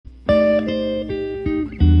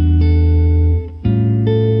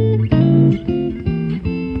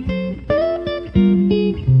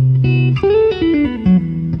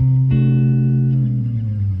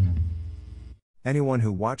Anyone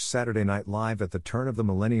who watched Saturday Night Live at the turn of the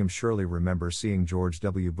millennium surely remembers seeing George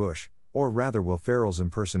W. Bush, or rather Will Ferrell's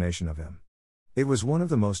impersonation of him. It was one of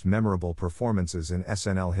the most memorable performances in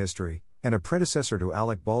SNL history, and a predecessor to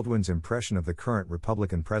Alec Baldwin's impression of the current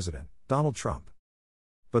Republican president, Donald Trump.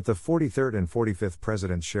 But the 43rd and 45th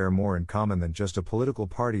presidents share more in common than just a political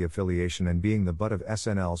party affiliation and being the butt of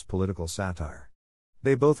SNL's political satire.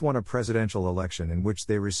 They both won a presidential election in which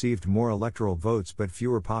they received more electoral votes but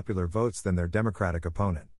fewer popular votes than their Democratic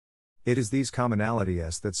opponent. It is these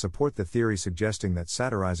commonalities that support the theory suggesting that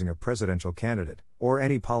satirizing a presidential candidate, or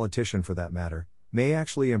any politician for that matter, may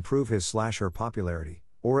actually improve his/her popularity,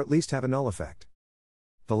 or at least have a null effect.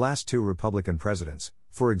 The last two Republican presidents,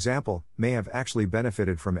 for example, may have actually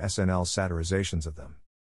benefited from SNL's satirizations of them.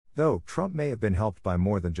 Though, Trump may have been helped by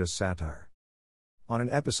more than just satire. On an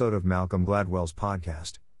episode of Malcolm Gladwell's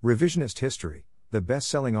podcast, Revisionist History, the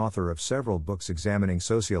best-selling author of several books examining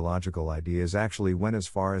sociological ideas actually went as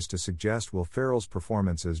far as to suggest Will Ferrell's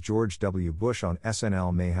performance as George W. Bush on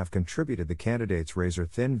SNL may have contributed the candidate's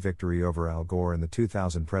razor-thin victory over Al Gore in the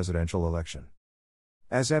 2000 presidential election.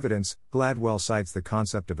 As evidence, Gladwell cites the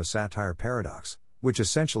concept of a satire paradox, which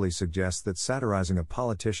essentially suggests that satirizing a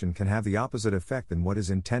politician can have the opposite effect than what is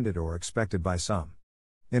intended or expected by some.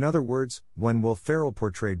 In other words, when Will Ferrell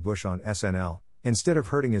portrayed Bush on SNL, instead of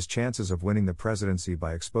hurting his chances of winning the presidency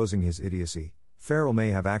by exposing his idiocy, Ferrell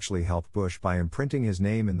may have actually helped Bush by imprinting his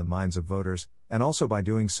name in the minds of voters, and also by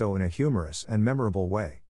doing so in a humorous and memorable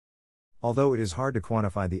way. Although it is hard to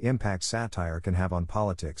quantify the impact satire can have on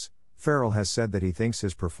politics, Ferrell has said that he thinks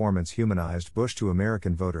his performance humanized Bush to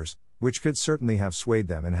American voters, which could certainly have swayed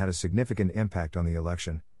them and had a significant impact on the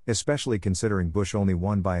election, especially considering Bush only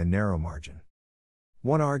won by a narrow margin.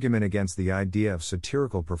 One argument against the idea of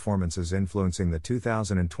satirical performances influencing the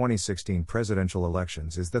 2000 and 2016 presidential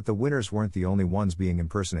elections is that the winners weren't the only ones being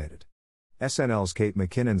impersonated. SNL's Kate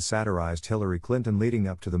McKinnon satirized Hillary Clinton leading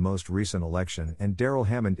up to the most recent election, and Darrell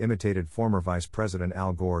Hammond imitated former Vice President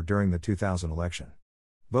Al Gore during the 2000 election.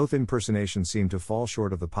 Both impersonations seem to fall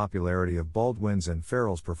short of the popularity of Baldwin's and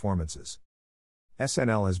Ferrell's performances.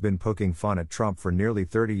 SNL has been poking fun at Trump for nearly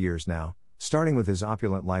 30 years now, starting with his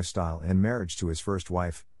opulent lifestyle and marriage to his first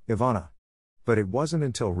wife, Ivana. But it wasn't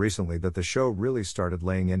until recently that the show really started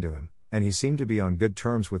laying into him, and he seemed to be on good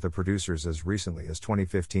terms with the producers as recently as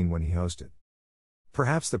 2015 when he hosted.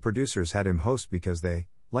 Perhaps the producers had him host because they,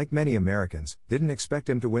 like many Americans, didn't expect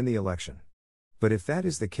him to win the election. But if that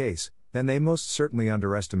is the case, then they most certainly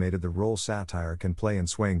underestimated the role satire can play in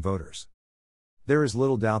swaying voters. There is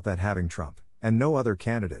little doubt that having Trump, and no other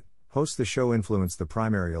candidate, host the show influenced the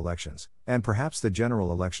primary elections, and perhaps the general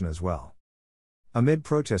election as well. Amid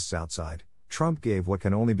protests outside, Trump gave what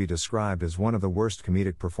can only be described as one of the worst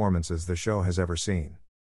comedic performances the show has ever seen.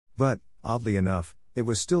 But, oddly enough, it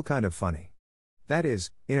was still kind of funny. That is,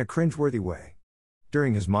 in a cringeworthy way.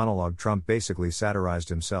 During his monologue, Trump basically satirized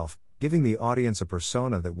himself, giving the audience a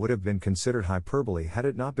persona that would have been considered hyperbole had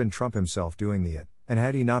it not been Trump himself doing it, and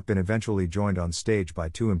had he not been eventually joined on stage by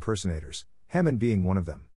two impersonators, Hammond being one of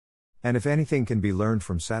them. And if anything can be learned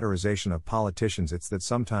from satirization of politicians, it's that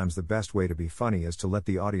sometimes the best way to be funny is to let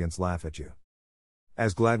the audience laugh at you.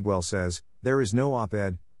 As Gladwell says, there is no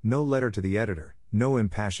op-ed, no letter to the editor, no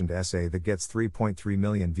impassioned essay that gets 3.3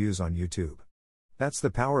 million views on YouTube. That's the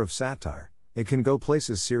power of satire, it can go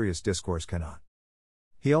places serious discourse cannot.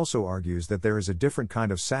 He also argues that there is a different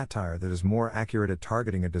kind of satire that is more accurate at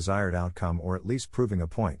targeting a desired outcome or at least proving a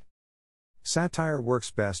point. Satire works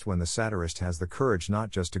best when the satirist has the courage not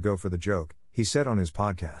just to go for the joke, he said on his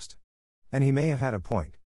podcast. And he may have had a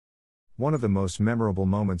point. One of the most memorable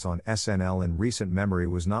moments on SNL in recent memory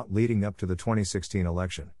was not leading up to the 2016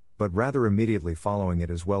 election, but rather immediately following it,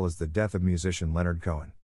 as well as the death of musician Leonard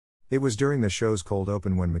Cohen. It was during the show's cold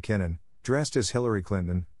open when McKinnon, dressed as Hillary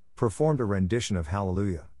Clinton, performed a rendition of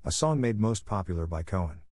Hallelujah, a song made most popular by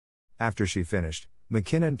Cohen. After she finished,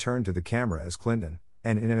 McKinnon turned to the camera as Clinton,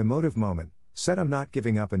 and in an emotive moment, said, "I'm not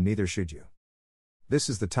giving up and neither should you." This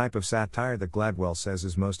is the type of satire that Gladwell says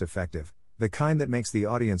is most effective, the kind that makes the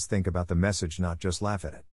audience think about the message, not just laugh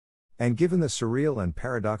at it. And given the surreal and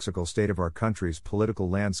paradoxical state of our country's political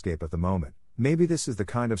landscape at the moment, maybe this is the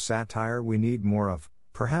kind of satire we need more of.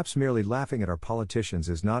 Perhaps merely laughing at our politicians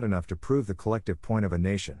is not enough to prove the collective point of a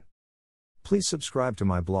nation. Please subscribe to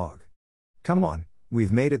my blog. Come on,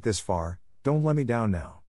 we've made it this far, don't let me down now.